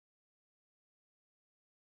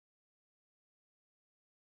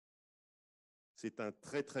C'est un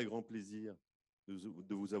très, très grand plaisir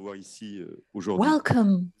de vous avoir ici aujourd'hui.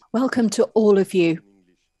 Welcome to all of you.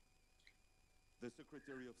 The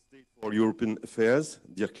Secretary of State for European Affairs,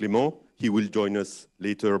 dear Clément, he will join us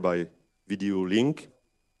later by video link.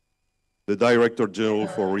 The Director General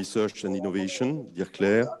for Research and Innovation, dear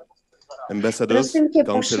Claire. Ambassadors,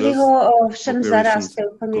 councillors,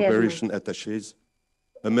 cooperation attachés,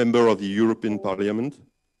 a member of the European Parliament,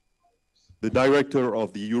 the Director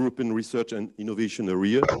of the European Research and Innovation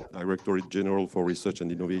Area, Directorate General for Research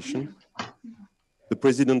and Innovation, the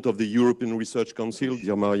President of the European Research Council,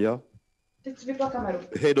 dear Maria,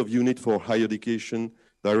 the Head of Unit for Higher Education,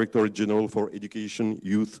 Directorate General for Education,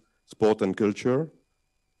 Youth, Sport and Culture,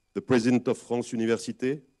 the President of France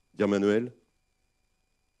Université, dear Manuel,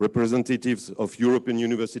 representatives of European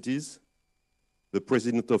universities, the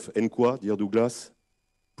President of ENQUA, dear Douglas,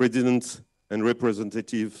 presidents and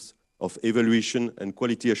representatives of evaluation and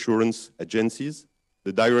quality assurance agencies,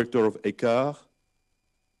 the Director of Hcéres,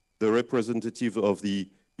 the representative of the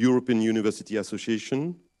European University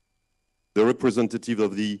Association, the representative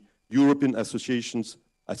of the European Association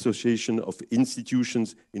of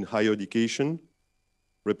Institutions in Higher Education,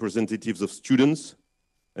 representatives of students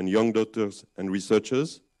and young doctors and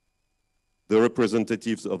researchers, the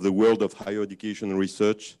representatives of the world of higher education and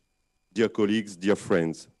research, dear colleagues, dear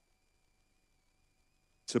friends.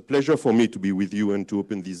 It's a pleasure for me to be with you and to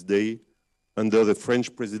open this day under the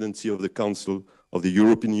French Presidency of the Council of the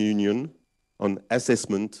European Union on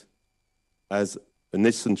assessment as an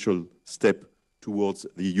essential step towards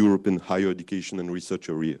the European higher education and research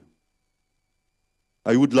area.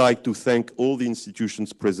 I would like to thank all the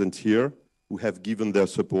institutions present here who have given their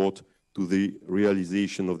support to the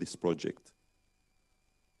realization of this project.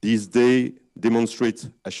 This day demonstrates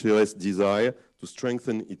Hcéres' desire to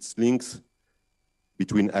strengthen its links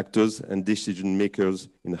between actors and decision makers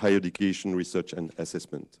in higher education, research and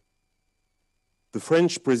assessment. The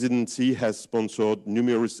French presidency has sponsored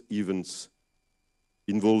numerous events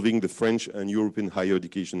involving the French and European higher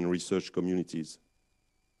education and research communities.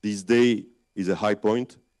 This day is a high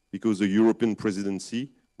point because the European presidency,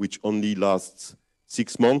 which only lasts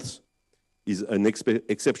 6 months, is an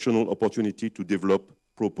exceptional opportunity to develop,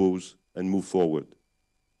 propose, and move forward.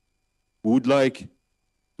 We would like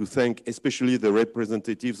to thank especially the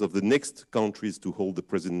representatives of the next countries to hold the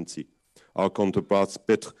presidency. Our counterparts,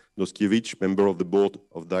 Petr Noskiewicz, member of the Board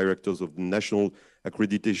of Directors of the National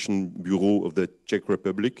Accreditation Bureau of the Czech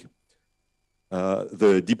Republic,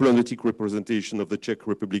 the diplomatic representation of the Czech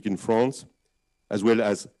Republic in France, as well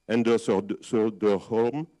as Anders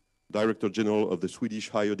Söderholm, Director General of the Swedish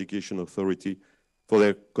Higher Education Authority, for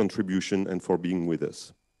their contribution and for being with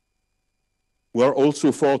us. We are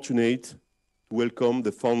also fortunate to welcome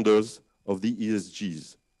the founders of the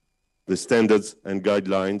ESGs, the standards and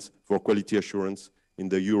guidelines for quality assurance in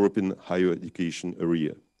the European higher education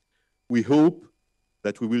area. We hope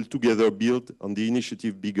that we will together build on the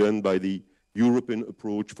initiative begun by the European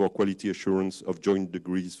approach for quality assurance of joint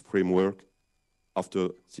degrees framework after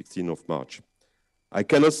 16th of March. I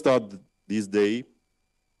cannot start this day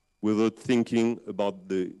without thinking about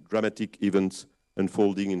the dramatic events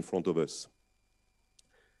unfolding in front of us.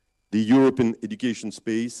 The European education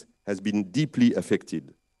space has been deeply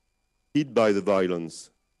affected, hit by the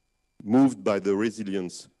violence, moved by the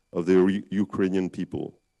resilience of the Ukrainian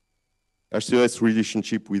people. Hcéres'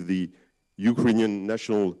 relationship with the Ukrainian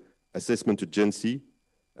National Assessment Agency,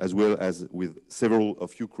 as well as with several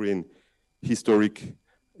of Ukraine's historic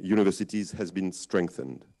universities, has been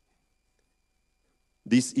strengthened.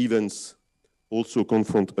 These events also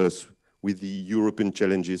confront us with the European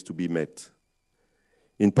challenges to be met.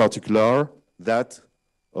 In particular, that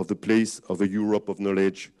of the place of a Europe of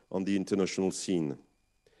knowledge on the international scene.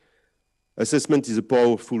 Assessment is a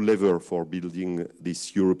powerful lever for building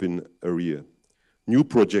this European area. New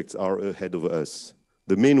projects are ahead of us,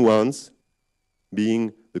 the main ones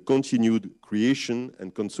being the continued creation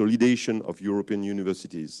and consolidation of European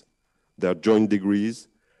universities, their joint degrees,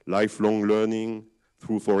 lifelong learning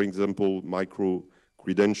through, for example,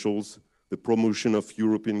 micro-credentials, the promotion of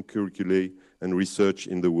European curricula and research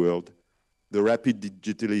in the world, the rapid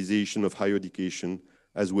digitalization of higher education,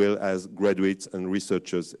 as well as graduates and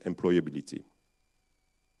researchers' employability.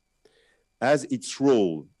 As its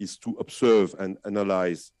role is to observe and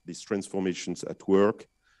analyze these transformations at work,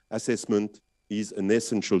 assessment is an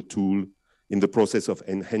essential tool in the process of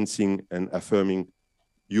enhancing and affirming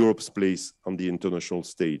Europe's place on the international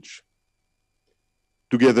stage.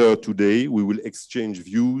 Together today, we will exchange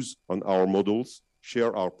views on our models,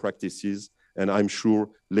 share our practices, and I'm sure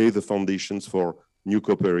lay the foundations for new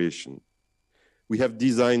cooperation. We have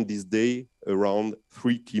designed this day around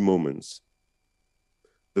 3 key moments.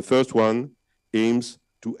 The first one aims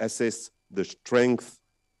to assess the strengths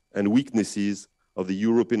and weaknesses of the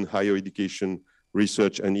European higher education,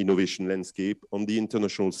 research and innovation landscape on the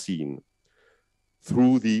international scene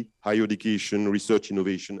through the higher education, research,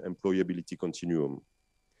 innovation, employability continuum.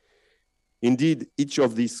 Indeed, each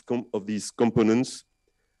of these components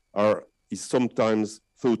is sometimes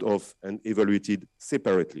thought of and evaluated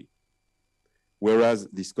separately, whereas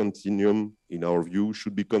this continuum, in our view,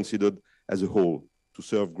 should be considered as a whole to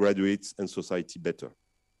serve graduates and society better.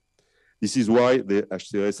 This is why the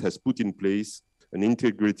Hcéres has put in place an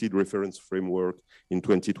integrated reference framework in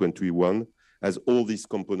 2021, as all these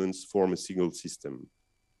components form a single system.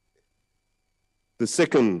 The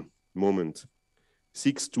second moment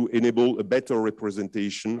seeks to enable a better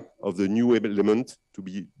representation of the new element to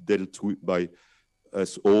be dealt with by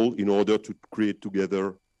us all in order to create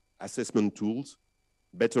together assessment tools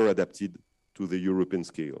better adapted to the European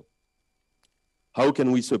scale. How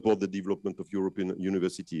can we support the development of European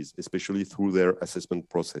universities, especially through their assessment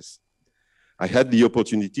process? I had the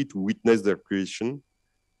opportunity to witness their creation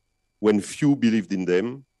when few believed in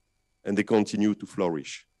them, and they continue to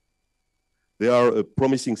flourish. They are a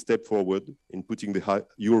promising step forward in putting the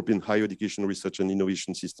European higher education research and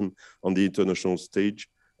innovation system on the international stage,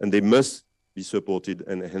 and they must be supported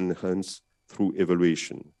and enhanced through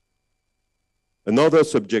evaluation. Another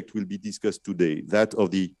subject will be discussed today, that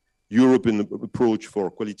of the European approach for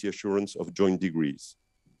quality assurance of joint degrees.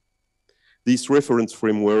 This reference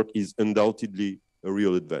framework is undoubtedly a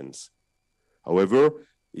real advance. However,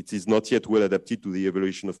 it is not yet well adapted to the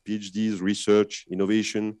evaluation of PhDs, research,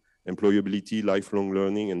 innovation, employability, lifelong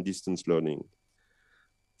learning, and distance learning.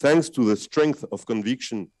 Thanks to the strength of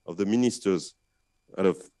conviction of the ministers and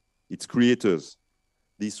of its creators,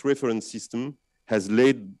 this reference system has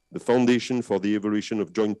laid the foundation for the evaluation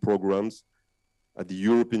of joint programs at the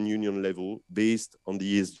European Union level based on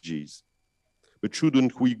the ESGs. But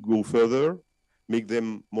shouldn't we go further, make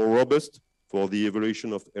them more robust for the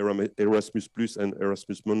evaluation of Erasmus Plus and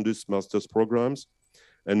Erasmus Mundus master's programs,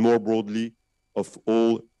 and more broadly of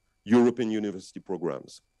all European university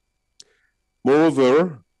programs?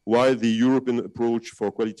 Moreover, while the European approach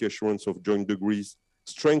for quality assurance of joint degrees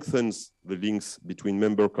strengthens the links between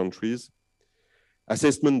member countries,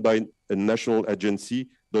 assessment by a national agency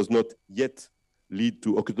does not yet lead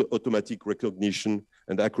to automatic recognition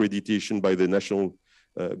and accreditation by the national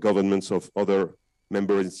governments of other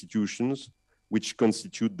member institutions, which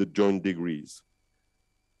constitute the joint degrees.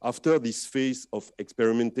 After this phase of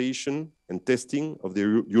experimentation and testing of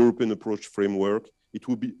the European approach framework, it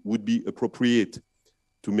would be appropriate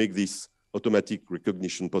to make this automatic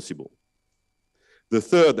recognition possible. The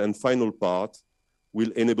third and final part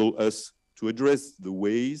will enable us to address the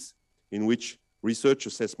ways in which research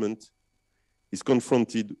assessment is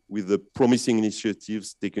confronted with the promising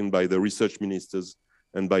initiatives taken by the research ministers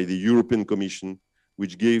and by the European Commission,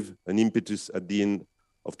 which gave an impetus at the end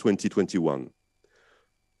of 2021.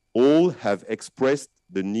 All have expressed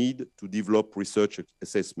the need to develop research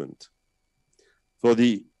assessment. For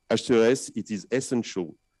the Hcéres, it is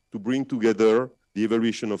essential to bring together the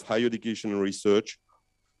evaluation of higher education and research,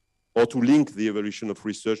 or to link the evaluation of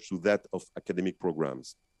research to that of academic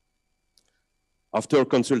programs. After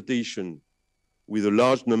consultation with a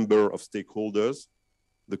large number of stakeholders,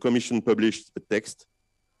 the Commission published a text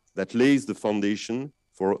that lays the foundation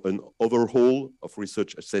for an overhaul of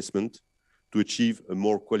research assessment to achieve a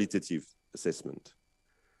more qualitative assessment.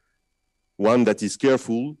 One that is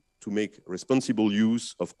careful to make responsible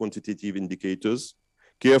use of quantitative indicators,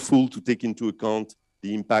 careful to take into account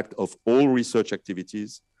the impact of all research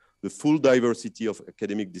activities, the full diversity of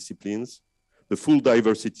academic disciplines, the full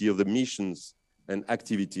diversity of the missions and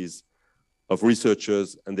activities of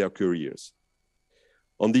researchers and their careers.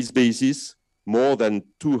 On this basis, more than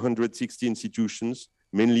 260 institutions,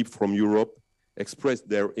 mainly from Europe, expressed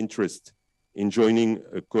their interest in joining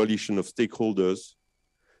a coalition of stakeholders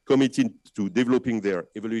committed to developing their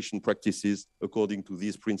evaluation practices according to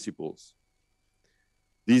these principles.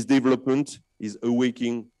 This development is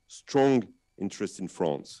awakening strong interest in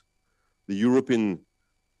France. The European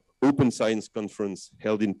Open Science Conference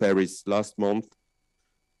held in Paris last month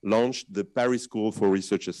launched the Paris Call for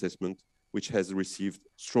Research Assessment, which has received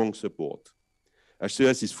strong support.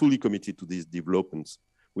 Hcéres is fully committed to these developments,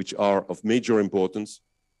 which are of major importance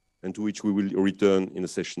and to which we will return in a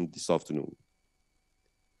session this afternoon.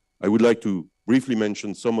 I would like to briefly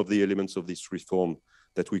mention some of the elements of this reform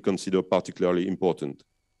that we consider particularly important.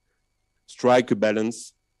 Strike a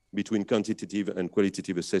balance between quantitative and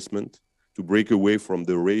qualitative assessment to break away from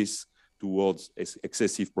the race towards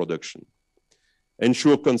excessive production.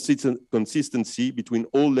 Ensure consistency between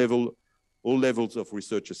all levels all levels of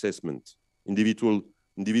research assessment,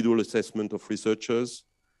 individual assessment of researchers,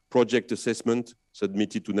 project assessment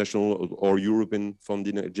submitted to national or European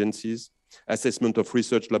funding agencies, assessment of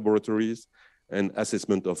research laboratories, and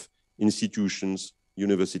assessment of institutions,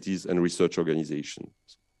 universities, and research organizations.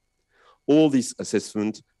 All these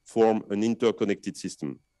assessments form an interconnected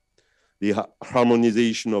system. The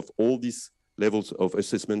harmonization of all these levels of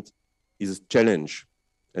assessment is a challenge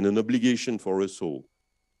and an obligation for us all.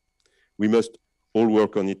 We must all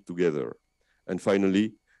work on it together. And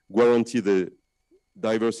finally, guarantee the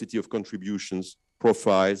diversity of contributions,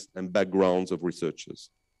 profiles, and backgrounds of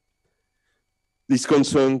researchers. These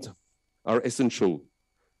concerns are essential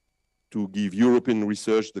to give European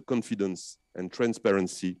research the confidence and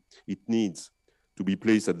transparency it needs to be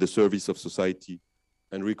placed at the service of society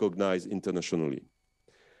and recognized internationally.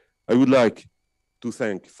 I would like to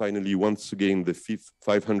thank finally once again the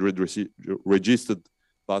 500 registered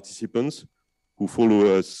participants who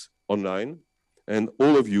follow us online and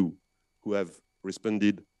all of you who have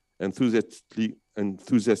responded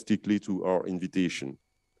enthusiastically to our invitation.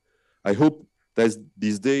 I hope that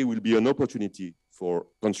this day will be an opportunity for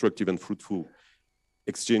constructive and fruitful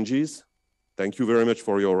exchanges. Thank you very much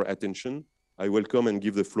for your attention. I welcome and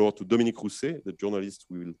give the floor to Dominique Rousset, the journalist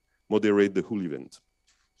who will moderate the whole event.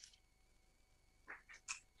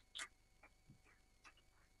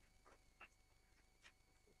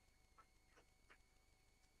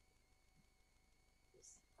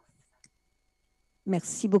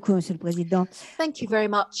 Merci beaucoup, Monsieur le Président. Thank you very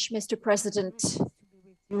much, Mr. President.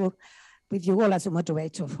 With you all as a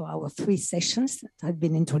moderator for our 3 sessions that have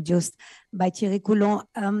been introduced by Thierry Coulhon,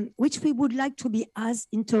 which we would like to be as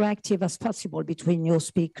interactive as possible between your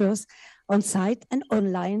speakers on site and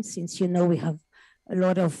online, since you know we have a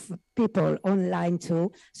lot of people online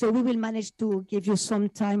too. So we will manage to give you some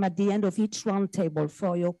time at the end of each roundtable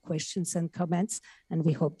for your questions and comments, and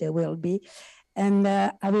we hope there will be. And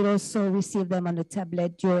I will also receive them on a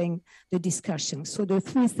tablet during the discussion. So the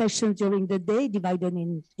 3 sessions during the day divided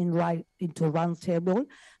into roundtable.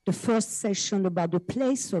 The first session about the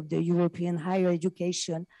place of the European higher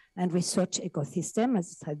education and research ecosystem,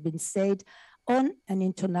 as it has been said, on an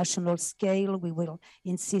international scale. We will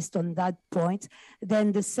insist on that point.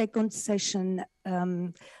 Then the second session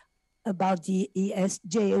about the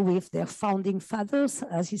ESJ with their founding fathers,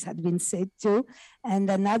 as it had been said too, and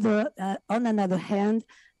another, on another hand,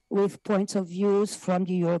 with points of views from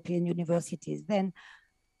the European universities. Then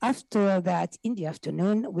after that, in the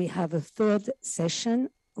afternoon, we have a 3rd session,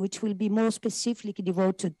 which will be more specifically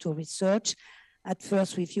devoted to research, at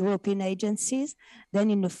first with European agencies. Then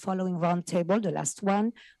in the following roundtable, the last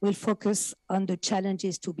one, we'll focus on the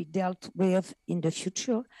challenges to be dealt with in the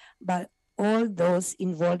future, but all those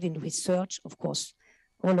involved in research, of course,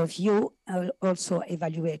 all of you are also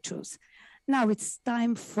evaluators. Now it's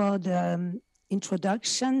time for the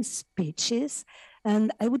introduction speeches.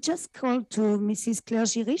 And I would just call to Mrs. Claire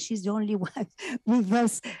Giry. She's the only one with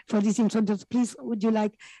us for this introduction. Please, would you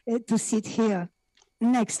like to sit here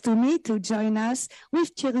next to me to join us with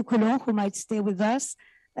Thierry Coulhon, who might stay with us.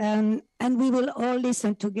 And we will all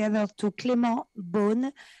listen together to Clément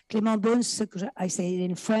Beaune. Clément Beaune, I say it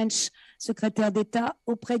in French, secrétaire d'État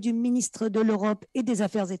auprès du ministre de l'Europe et des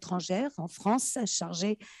Affaires étrangères en France,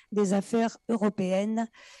 chargé des Affaires européennes.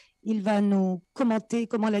 Il va nous commenter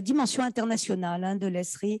comment la dimension internationale de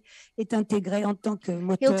l'ESRI est intégrée en tant que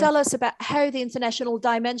moteur. He'll tell us about how the international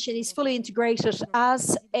dimension is fully integrated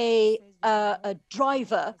as a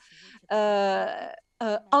driver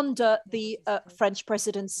under the French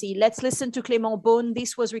presidency. Let's listen to Clément Beaune.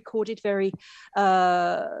 This was recorded very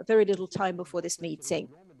little time before this meeting.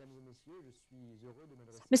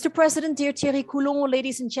 Mr. President, dear Thierry Coulhon,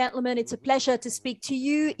 ladies and gentlemen, it's a pleasure to speak to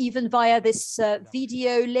you, even via this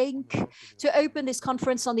video link, to open this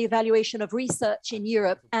conference on the evaluation of research in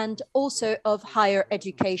Europe and also of higher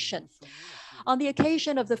education. On the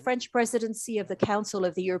occasion of the French presidency of the Council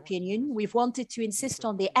of the European Union, we've wanted to insist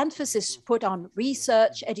on the emphasis put on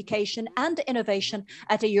research, education, and innovation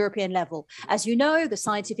at a European level. As you know, the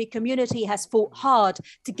scientific community has fought hard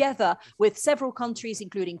together with several countries,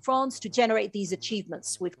 including France, to generate these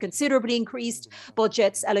achievements. We've considerably increased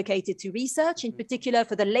budgets allocated to research, in particular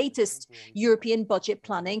for the latest European budget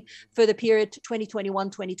planning for the period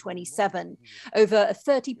 2021-2027, over a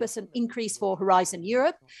 30% increase for Horizon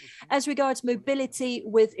Europe. As regards mobility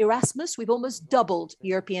with Erasmus, we've almost doubled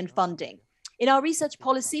European funding. In our research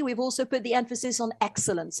policy, we've also put the emphasis on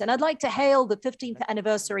excellence. And I'd like to hail the 15th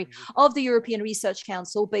anniversary of the European Research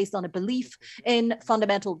Council based on a belief in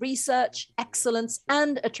fundamental research, excellence,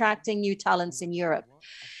 and attracting new talents in Europe.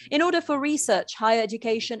 In order for research, higher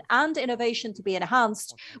education and innovation to be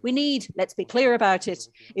enhanced, we need, let's be clear about it,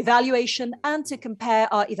 evaluation and to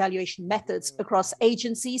compare our evaluation methods across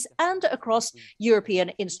agencies and across European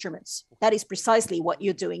instruments. That is precisely what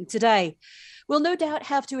you're doing today. We'll no doubt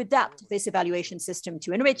have to adapt this evaluation system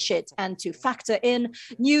to enrich it and to factor in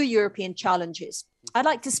new European challenges. I'd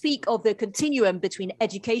like to speak of the continuum between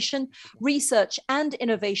education, research, and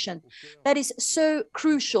innovation that is so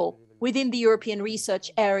crucial within the European research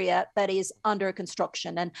area that is under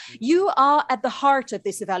construction. And you are at the heart of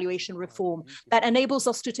this evaluation reform that enables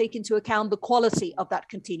us to take into account the quality of that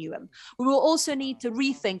continuum. We will also need to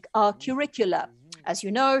rethink our curricula. As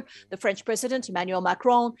you know, the French President, Emmanuel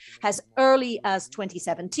Macron, has early as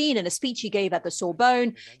 2017, in a speech he gave at the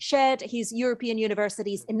Sorbonne, shared his European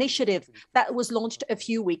Universities initiative that was launched a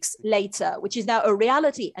few weeks later, which is now a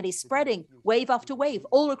reality and is spreading wave after wave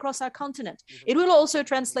all across our continent. It will also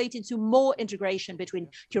translate into more integration between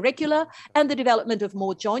curricula and the development of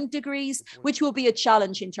more joint degrees, which will be a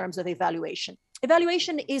challenge in terms of evaluation.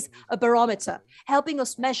 Evaluation is a barometer, helping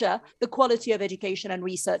us measure the quality of education and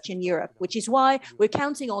research in Europe, which is why we're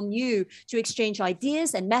counting on you to exchange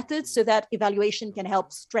ideas and methods so that evaluation can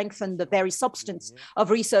help strengthen the very substance of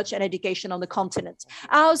research and education on the continent.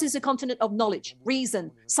 Ours is a continent of knowledge, reason,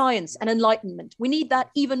 science, and enlightenment. We need that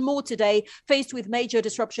even more today, faced with major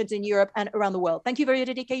disruptions in Europe and around the world. Thank you for your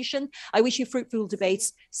dedication. I wish you fruitful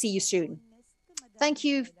debates. See you soon. Thank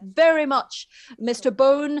you very much, Mr.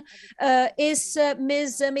 Beaune. Is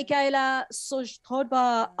Ms. Michaela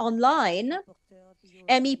Šojdrová online?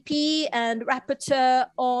 MEP and rapporteur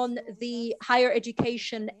on the higher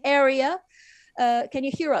education area. Can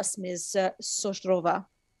you hear us, Ms. Šojdrová?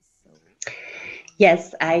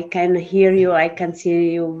 Yes, I can hear you. I can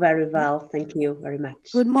see you very well. Thank you very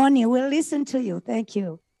much. Good morning. We'll listen to you. Thank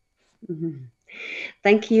you.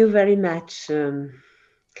 Thank you very much.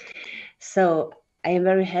 So I am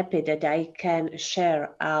very happy that I can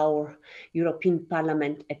share our European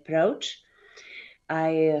Parliament approach.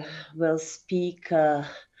 I will speak on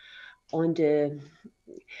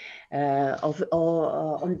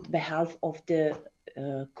behalf of the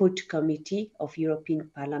Cult Committee of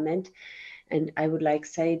European Parliament. And I would like to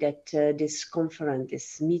say that this conference,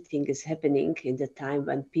 this meeting is happening in the time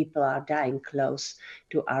when people are dying close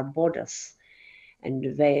to our borders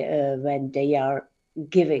and when they are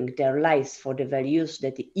giving their lives for the values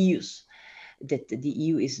that the EU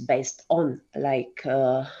is based on, like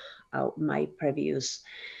my previous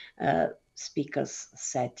speakers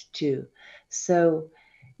said too. So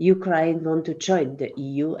Ukraine want to join the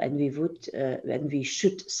EU, and we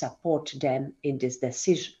should support them in this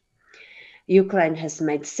decision. Ukraine has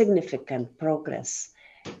made significant progress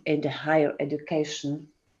in the higher education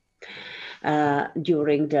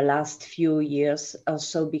during the last few years,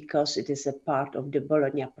 also because it is a part of the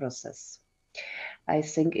Bologna process. I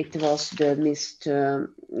think it was the Mr.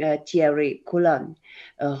 Thierry Coulhon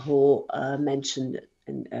who mentioned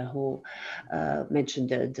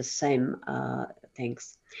the same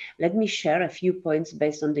things. Let me share a few points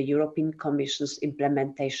based on the European Commission's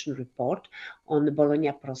implementation report on the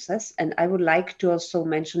Bologna process, and I would like to also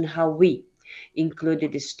mention how we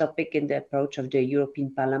included this topic in the approach of the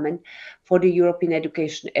European Parliament for the European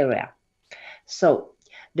education area. So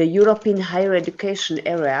the European higher education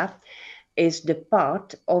area is the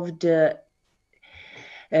part of the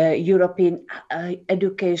the European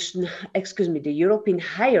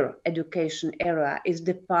higher education area is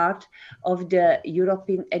the part of the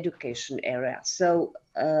European education area. So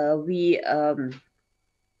we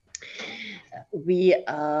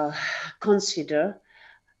consider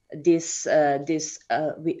this,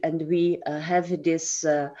 we have this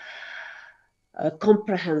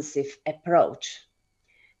comprehensive approach,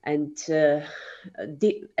 and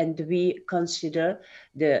we consider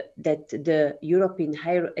that the European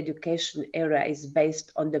higher education area is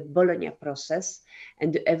based on the Bologna process,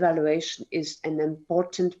 and the evaluation is an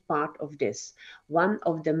important part of this. One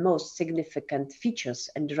of the most significant features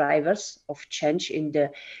and drivers of change in the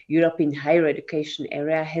European higher education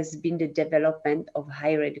area has been the development of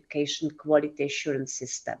higher education quality assurance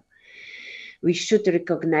system. We should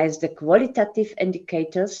recognize the qualitative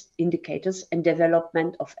indicators and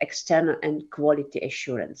development of external and quality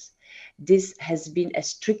assurance. This has been a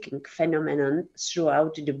striking phenomenon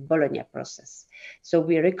throughout the Bologna process. So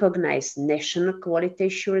we recognize national quality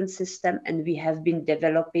assurance system, and we have been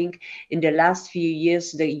developing in the last few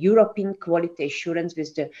years the European quality assurance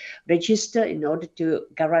with the register in order to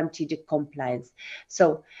guarantee the compliance.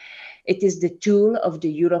 So it is the tool of the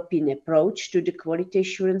European approach to the quality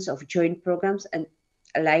assurance of joint programs, and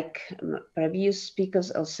like previous speakers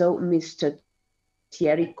also, Mr.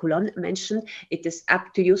 Thierry Coulhon mentioned, it is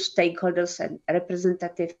up to you, stakeholders and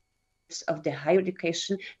representatives of the higher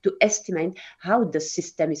education, to estimate how the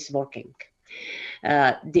system is working.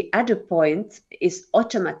 The other point is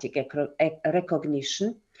automatic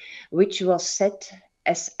recognition, which was set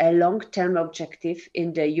as a long-term objective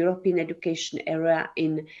in the European education area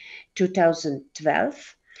in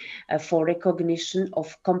 2012 for recognition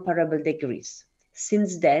of comparable degrees.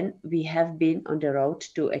 Since then, we have been on the road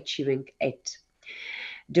to achieving it.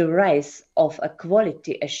 The rise of a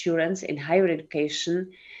quality assurance in higher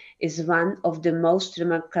education is one of the most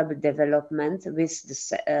remarkable developments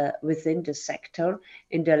within the sector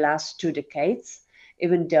in the last 2 decades,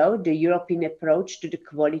 even though the European approach to the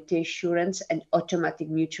quality assurance and automatic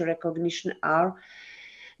mutual recognition are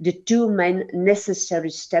the 2 main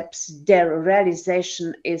necessary steps. Their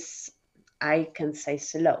realization is, I can say,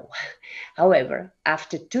 slow. However,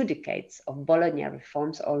 after 2 decades of Bologna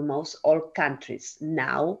reforms, almost all countries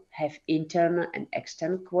now have internal and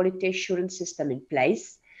external quality assurance system in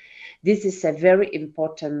place. This is a very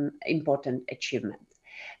important achievement.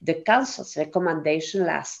 The Council's recommendation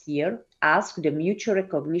last year asked the mutual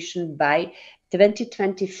recognition by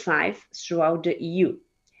 2025 throughout the EU.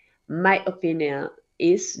 My opinion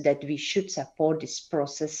is that we should support this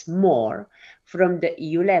process more from the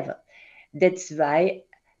EU level. That's why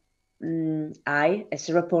I, as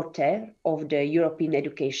a rapporteur of the European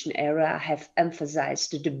education area, have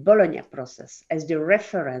emphasized the Bologna process as the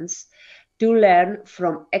reference to learn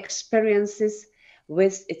from experiences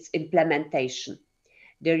with its implementation.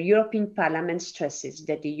 The European Parliament stresses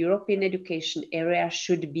that the European education area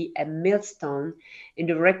should be a milestone in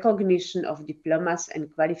the recognition of diplomas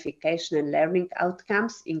and qualification and learning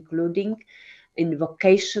outcomes, including in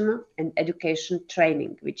vocational and education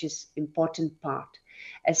training, which is an important part.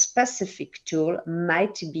 A specific tool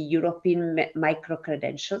might be European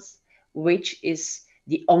micro-credentials, which is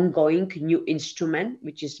the ongoing new instrument,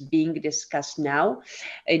 which is being discussed now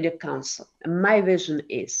in the Council. My vision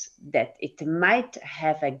is that it might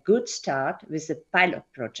have a good start with a pilot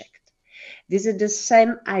project. This is the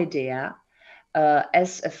same idea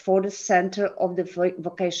as for the Center of the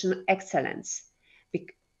Vocational Excellence,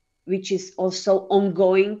 which is also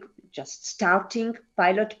ongoing, just starting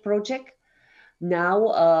pilot project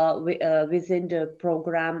now within the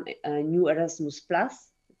program New Erasmus+,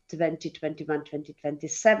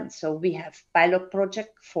 2021-2027. So we have pilot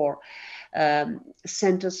project for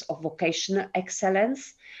centers of vocational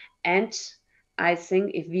excellence. And I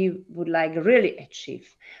think if we would like really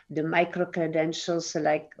achieve the micro-credentials,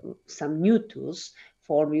 like some new tools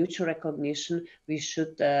for mutual recognition, we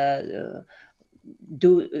should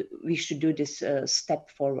do this step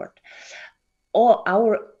forward.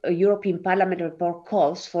 Our European Parliament report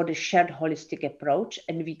calls for the shared holistic approach,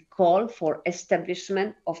 and we call for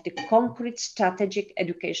establishment of the concrete strategic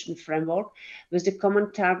education framework with the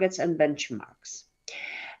common targets and benchmarks.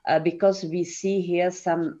 Because we see here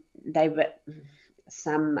some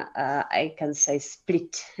I can say,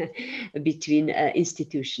 split between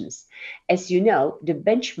institutions. As you know, the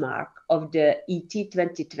benchmark of the ET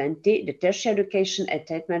 2020, the tertiary education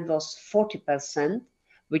attainment was 40%,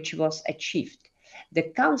 which was achieved. The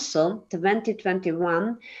Council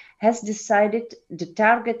 2021 has decided the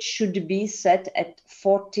target should be set at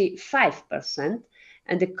 45%,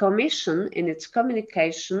 and the Commission in its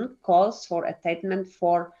communication calls for attainment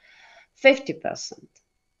for 50%.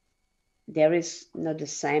 There is not the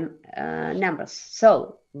same numbers.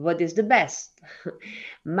 So what is the best?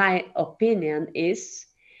 My opinion is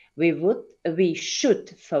we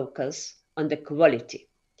should focus on the quality.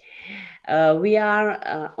 We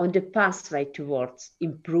are on the pathway towards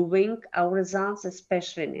improving our results,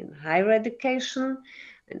 especially in higher education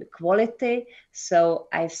and quality. So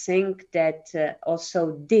I think that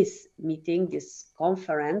also this meeting, this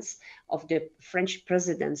conference of the French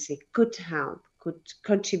Presidency could help, could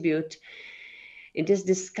contribute in this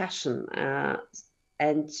discussion.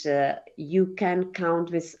 And you can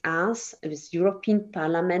count with us, with European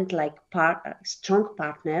Parliament, like strong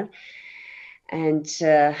partner. And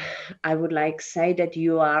I would like to say that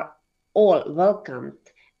you are all welcomed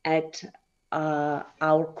at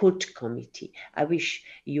our CULT committee. I wish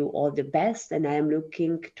you all the best, and I am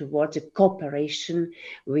looking towards a cooperation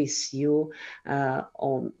with you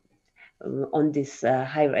on this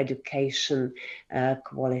higher education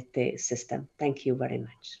quality system. Thank you very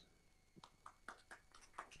much.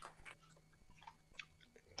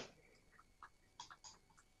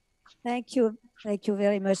 Thank you. Thank you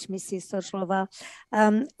very much, Mrs. Šojdrová.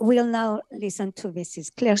 We'll now listen to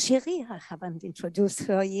Mrs. Claire Giry. I haven't introduced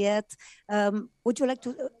her yet. Would you like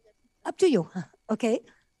to? Up to you. Okay.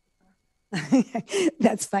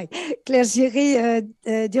 That's fine. Claire Giry,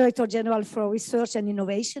 Director General for Research and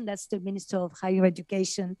Innovation. That's the Minister of Higher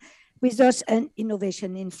Education, Research and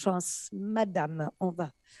Innovation in France. Madame, on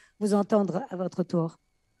va vous entendre à votre tour.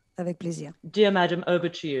 Avec plaisir. Dear Madam, over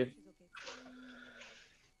to you.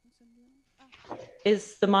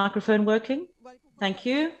 Is the microphone working? Thank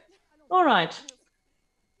you. All right.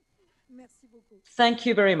 Thank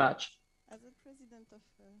you very much. As a president of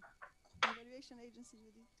evaluation agency,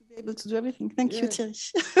 you need to be able to do everything. Thank you, Thierry.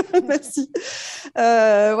 Merci.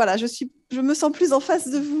 Voilà, je me sens plus en face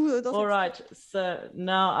de vous. All right. So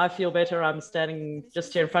now I feel better. I'm standing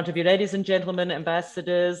just here in front of you, ladies and gentlemen,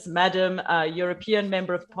 ambassadors, Madam, European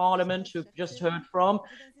Member of Parliament, who've just heard from,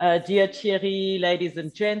 dear Thierry, ladies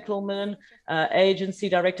and gentlemen, agency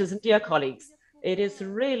directors, and dear colleagues. It is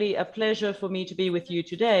really a pleasure for me to be with you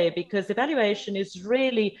today because evaluation is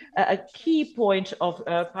really a key point of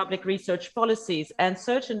public research policies and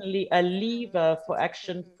certainly a lever for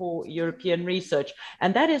action for European research.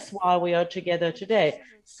 And that is why we are together today.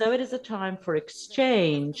 So it is a time for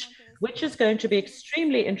exchange, which is going to be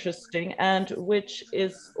extremely interesting and which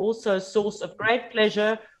is also a source of great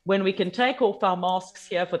pleasure when we can take off our masks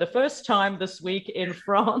here for the first time this week in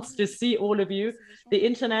France to see all of you. The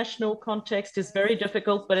international context is very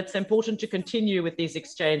difficult, but it's important to continue with these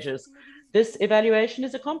exchanges. This evaluation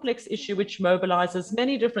is a complex issue which mobilizes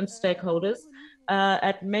many different stakeholders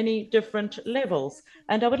at many different levels.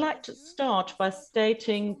 And I would like to start by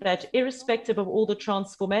stating that irrespective of all the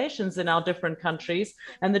transformations in our different countries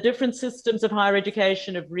and the different systems of higher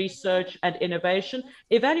education, of research and innovation,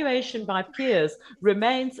 evaluation by peers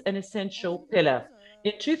remains an essential pillar.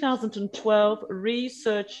 In 2012,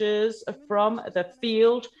 researchers from the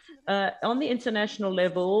field on the international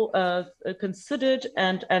level considered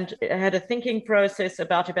and had a thinking process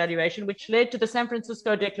about evaluation, which led to the San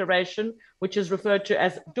Francisco Declaration, which is referred to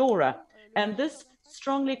as DORA. And this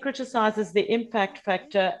strongly criticizes the impact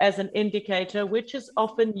factor as an indicator, which is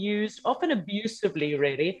often used, often abusively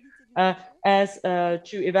really, to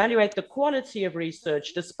evaluate the quality of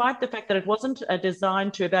research, despite the fact that it wasn't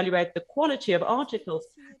designed to evaluate the quality of articles.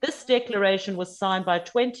 This declaration was signed by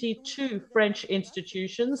 22 French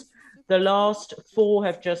institutions. The last 4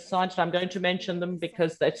 have just signed, and I'm going to mention them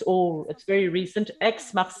because it's very recent.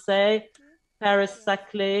 Aix-Marseille,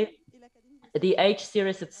 Paris-Saclay, the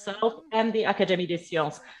Hcéres itself, and the Académie des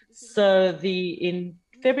Sciences. So in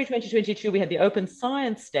February 2022, we had the Open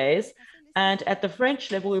Science Days, and at the French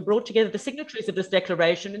level, we brought together the signatories of this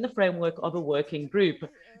declaration in the framework of a working group.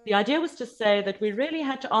 The idea was to say that we really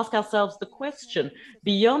had to ask ourselves the question,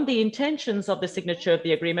 beyond the intentions of the signature of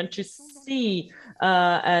the agreement, to see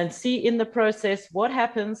in the process what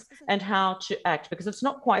happens and how to act, because it's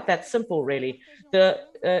not quite that simple, really. The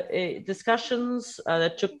discussions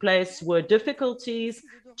that took place were difficulties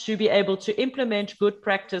to be able to implement good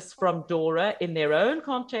practice from DORA in their own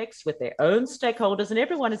context with their own stakeholders, and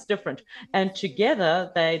everyone is different. And together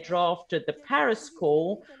they drafted the Paris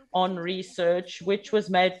Call on research, which was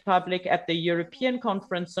made public at the European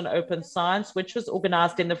Conference on Open Science, which was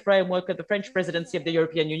organized in the framework of the French Presidency of the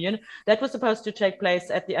European Union. That was supposed to take place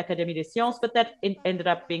at the Académie des Sciences, but that ended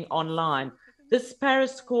up being online. This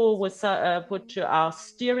Paris Call was put to our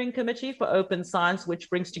steering committee for open science, which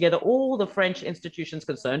brings together all the French institutions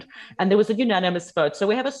concerned, and there was a unanimous vote. So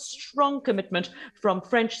we have a strong commitment from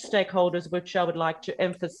French stakeholders, which I would like to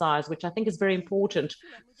emphasize, which I think is very important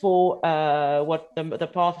for the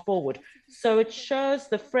path forward. So it shows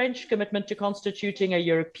the French commitment to constituting a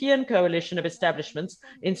European coalition of establishments,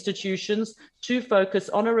 institutions, to focus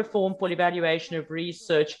on a reform for evaluation of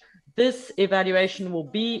research. This evaluation will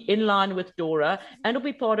be in line with DORA, and will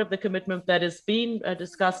be part of the commitment that has been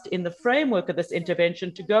discussed in the framework of this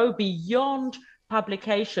intervention to go beyond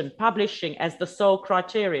publishing as the sole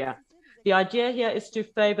criteria. The idea here is to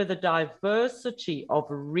favor the diversity of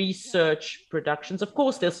research productions. Of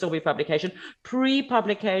course, there'll still be publication,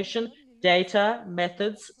 pre-publication, data,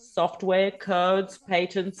 methods, software, codes,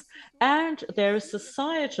 patents, and their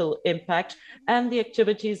societal impact and the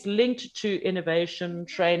activities linked to innovation,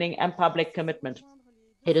 training, and public commitment.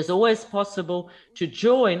 It is always possible to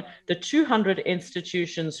join the 200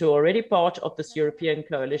 institutions who are already part of this European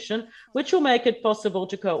coalition, which will make it possible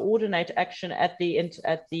to coordinate action at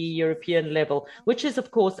the European level, which is,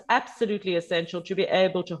 of course, absolutely essential to be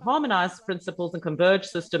able to harmonize principles and converge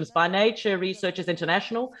systems. By nature, research is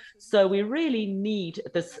international, so we really need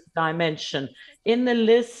this dimension. In the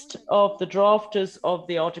list of the drafters of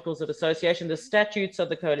the Articles of Association, the statutes of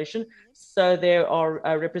the coalition, so there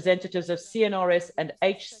are representatives of CNRS and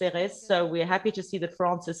Hcéres, so we're happy to see that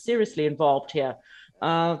France is seriously involved here.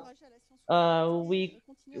 We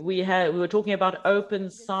we were talking about open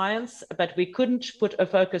science, but we couldn't put a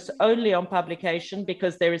focus only on publication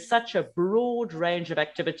because there is such a broad range of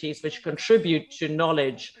activities which contribute to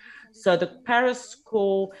knowledge. So the Paris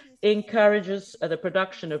Call encourages the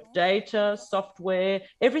production of data, software,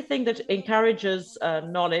 everything that encourages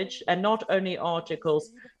knowledge, and not only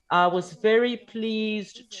articles. I was very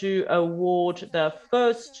pleased to award the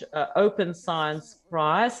first Open Science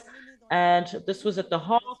Prize, and this was at the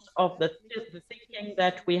heart of the thinking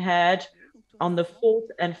that we had on the 4th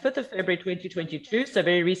and 5th of February 2022, so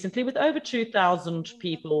very recently, with over 2,000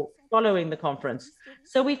 people following the conference.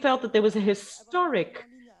 So we felt that there was a historic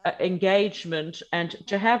engagement, and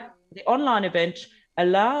to have the online event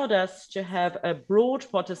allowed us to have a broad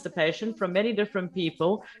participation from many different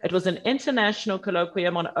people. It was an international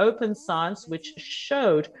colloquium on open science, which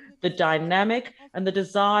showed the dynamic and the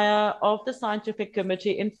desire of the scientific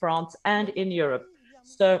committee in France and in Europe.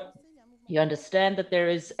 So you understand that there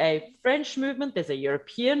is a French movement, there's a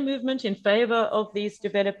European movement in favor of these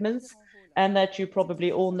developments, and that you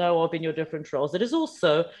probably all know of in your different roles. It is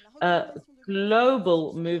also a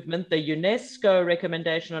global movement. The UNESCO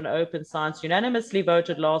recommendation on open science, unanimously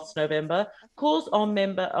voted last November, calls on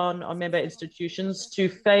member institutions to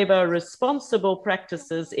favor responsible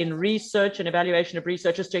practices in research and evaluation of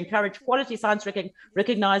researchers, to encourage quality science,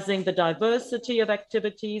 recognizing the diversity of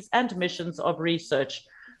activities and missions of research.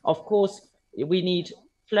 Of course, we need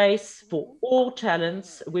place for all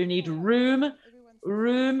talents. We need room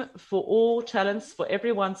for all talents, for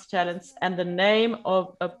everyone's talents. And the name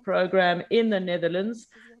of a program in the Netherlands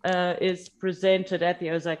is presented at the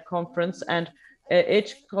OSAC conference, and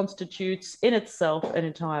it constitutes in itself an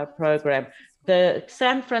entire program. The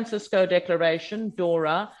San Francisco Declaration,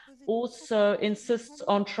 DORA, also insists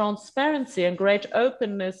on transparency and great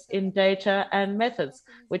openness in data and methods,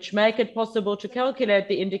 which make it possible to calculate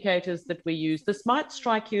the indicators that we use. This might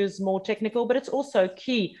strike you as more technical, but it's also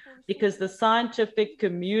key because the scientific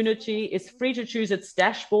community is free to choose its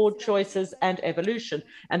dashboard choices and evolution.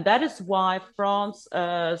 And that is why France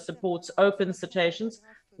supports open citations,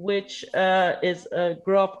 which is a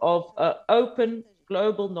graph of open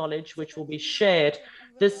global knowledge, which will be shared.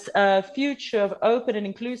 This future of open and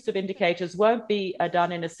inclusive indicators won't be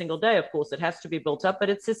done in a single day. Of course, it has to be built up,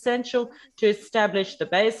 but it's essential to establish the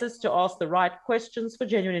basis, to ask the right questions for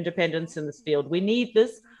genuine independence in this field. We need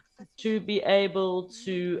this to be able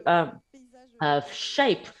to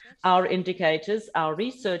shape our indicators, our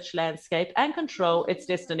research landscape, and control its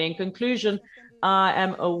destiny. In conclusion, I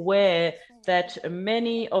am aware that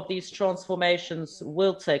many of these transformations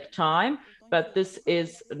will take time, but this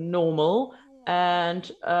is normal.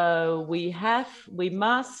 And we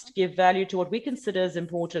must give value to what we consider as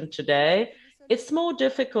important today. It's more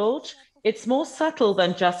difficult, it's more subtle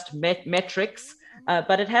than just metrics,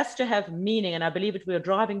 but it has to have meaning, and I believe it will be a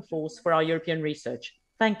driving force for our European research.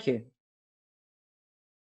 Thank you.